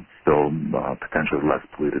still potentially less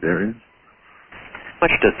polluted areas. How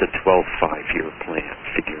much does the 12 5-year plan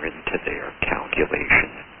figure into their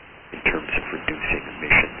calculations in terms of reducing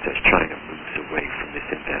emissions as China moves away from this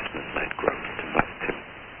investment-led growth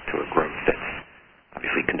to a growth that's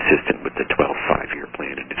obviously consistent with the 12 5-year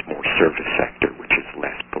plan and is more service sector, which is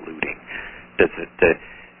less polluting? Is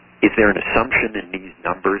there an assumption in these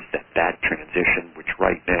numbers that transition, which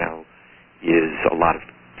right now is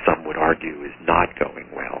some would argue is not going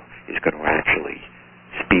well, is going to actually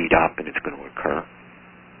speed up and it's going to occur?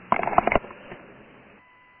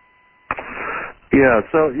 Yeah,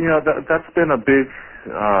 so that's been a big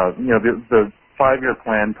the 5-year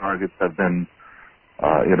plan targets have been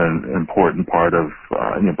an important part of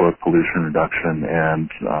both pollution reduction and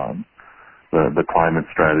the climate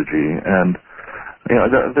strategy, and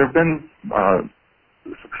there have been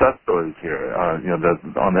success stories here.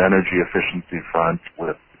 On the energy efficiency front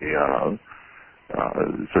with the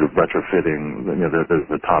sort of retrofitting, there's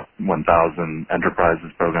the top 1,000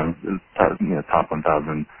 enterprises program, top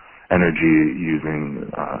 1,000 energy-using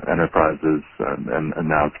enterprises, and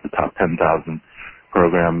now it's the top 10,000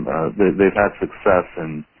 program. They've had success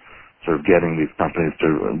in sort of getting these companies to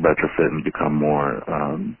retrofit and become more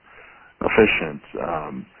efficient.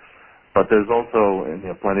 But there's also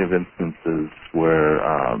plenty of instances where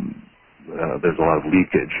there's a lot of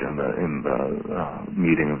leakage in the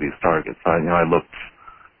meeting of these targets. I looked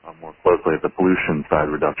more closely at the pollution side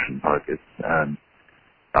reduction targets, and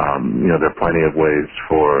there are plenty of ways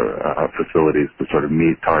for facilities to sort of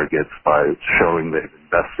meet targets by showing they've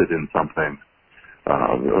invested in something,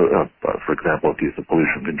 for example, a piece of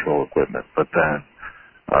pollution control equipment. But then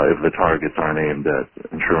if the targets aren't aimed at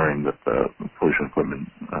ensuring that the pollution equipment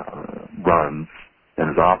runs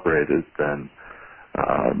and is operated, then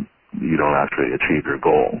you don't actually achieve your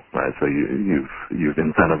goal, right? So you've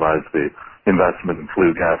incentivized the investment in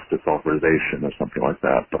flue gas desulfurization or something like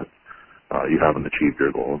that, but you haven't achieved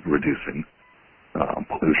your goal of reducing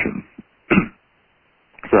pollution.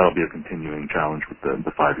 So that'll be a continuing challenge with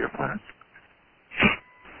the 5-year plan.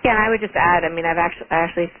 Yeah, I would just add, I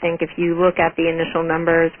actually think if you look at the initial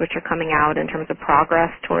numbers which are coming out in terms of progress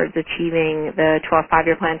towards achieving the 12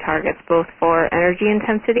 5-year plan targets, both for energy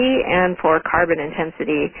intensity and for carbon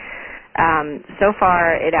intensity, so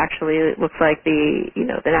far it actually looks like the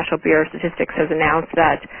National Bureau of Statistics has announced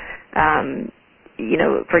that,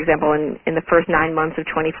 for example, in the first 9 months of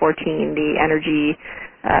 2014, the energy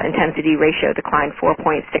intensity ratio declined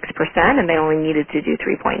 4.6%, and they only needed to do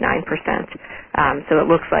 3.9%. So it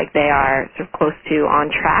looks like they are sort of close to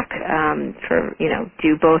on track for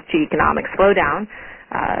due both to economic slowdown,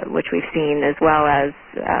 which we've seen, as well as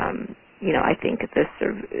I think this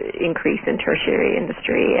sort of increase in tertiary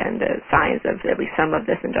industry and the signs of at least some of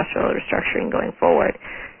this industrial restructuring going forward.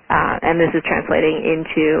 And this is translating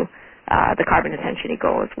into the carbon intensity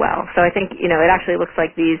goal as well. So I think it actually looks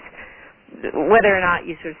like these, whether or not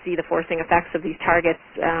you sort of see the forcing effects of these targets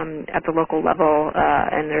at the local level,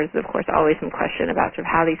 and there's of course always some question about sort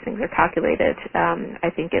of how these things are calculated. I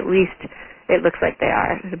think at least it looks like they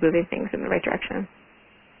are moving things in the right direction.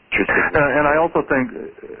 And I also think,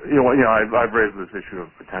 I've raised this issue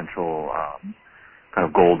of potential kind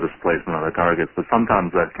of goal displacement on the targets, but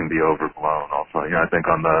sometimes that can be overblown also. I think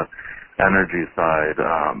on the energy side,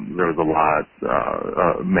 there was a lot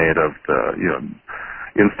made of the,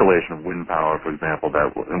 installation of wind power, for example,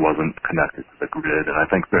 that wasn't connected to the grid, and I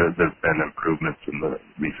think there's been improvements in the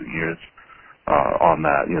recent years on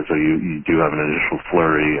that. So you do have an initial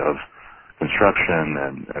flurry of construction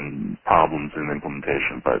and problems in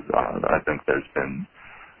implementation, but I think there's been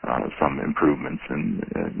some improvements in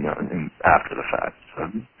after the fact.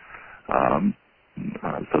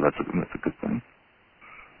 So that's a good thing.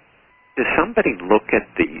 Does somebody look at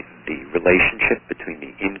the relationship between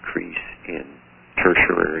the increase in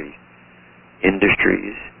tertiary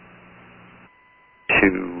industries to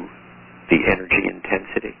the energy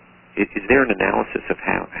intensity? Is there an analysis of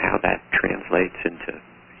how that translates into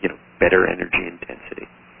better energy intensity?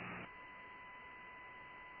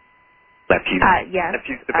 Left use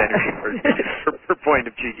of energy per point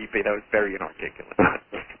of GDP. That was very inarticulate.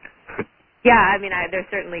 Yeah, I mean, there's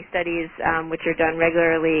certainly studies which are done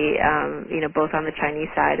regularly, both on the Chinese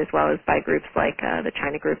side as well as by groups like the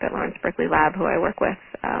China group at Lawrence Berkeley Lab, who I work with.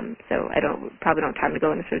 So I probably don't have time to go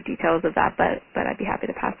into sort of details of that, but I'd be happy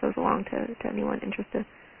to pass those along to anyone interested.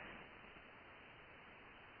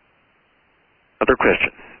 Other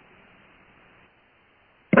questions?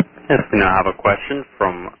 Yes, we now have a question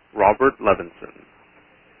from Robert Levinson.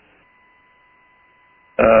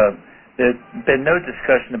 There's been no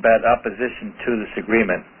discussion about opposition to this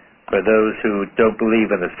agreement for those who don't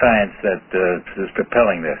believe in the science that is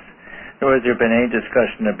propelling this. Nor has there been any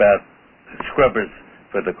discussion about scrubbers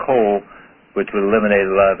for the coal, which would eliminate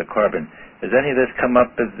a lot of the carbon. Has any of this come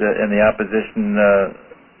up in the opposition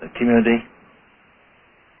community?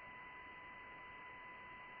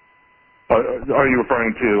 Are you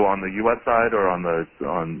referring to on the U.S. side or on the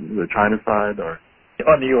China side, or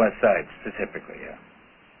on the U.S. side specifically? Yeah.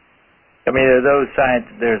 I mean, there's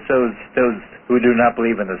those who do not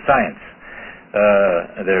believe in the science.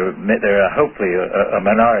 They're hopefully a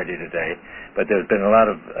minority today, but there's been a lot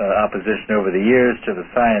of opposition over the years to the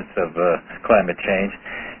science of climate change,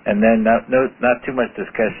 and then not too much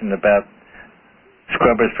discussion about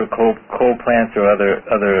scrubbers for coal plants or other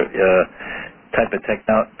type of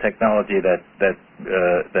technology that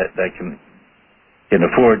can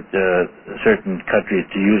afford certain countries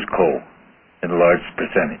to use coal in a large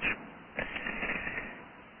percentage.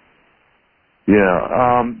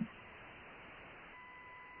 Yeah.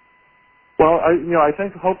 Well, I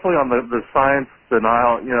think hopefully on the science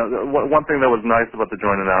denial, one thing that was nice about the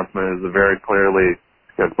joint announcement is very clearly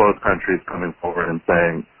both countries coming forward and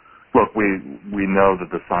saying, look, we know that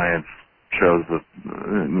the science shows that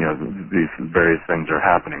these various things are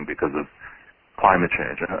happening because of climate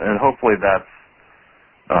change, and hopefully that's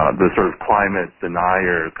the sort of climate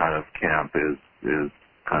denier kind of camp is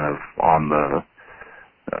kind of on the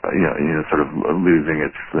sort of losing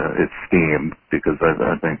its steam, because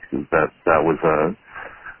I think that was an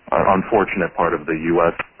unfortunate part of the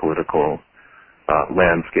U.S. political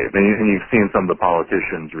landscape, and you've seen some of the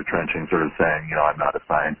politicians retrenching, sort of saying, I'm not a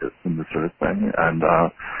scientist and this sort of thing, and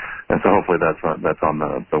so hopefully that's on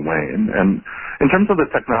the wane. And in terms of the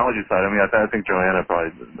technology side, I mean, I think Joanna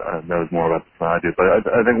probably knows more about this than I do, but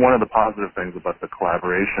I think one of the positive things about the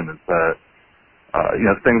collaboration is that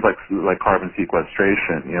things like carbon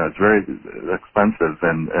sequestration, it's very expensive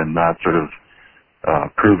and not sort of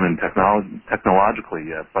proven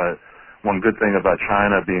technologically yet. But one good thing about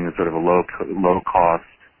China being a sort of a low cost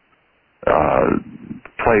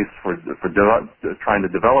place for trying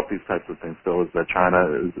to develop these types of things still is that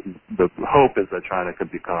the hope is that China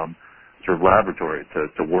could become sort of laboratory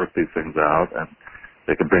to work these things out, and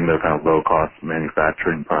they could bring their kind of low cost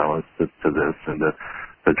manufacturing prowess to this, and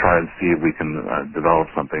to try and see if we can develop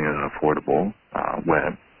something in an affordable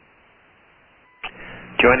way.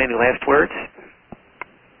 Joanna, any last words?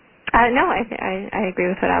 No, I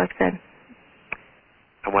agree with what Alex said.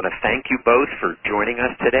 I want to thank you both for joining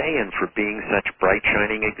us today and for being such bright,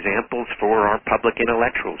 shining examples for our Public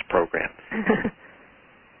Intellectuals program.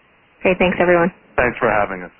 Great, thanks everyone. Thanks for having us.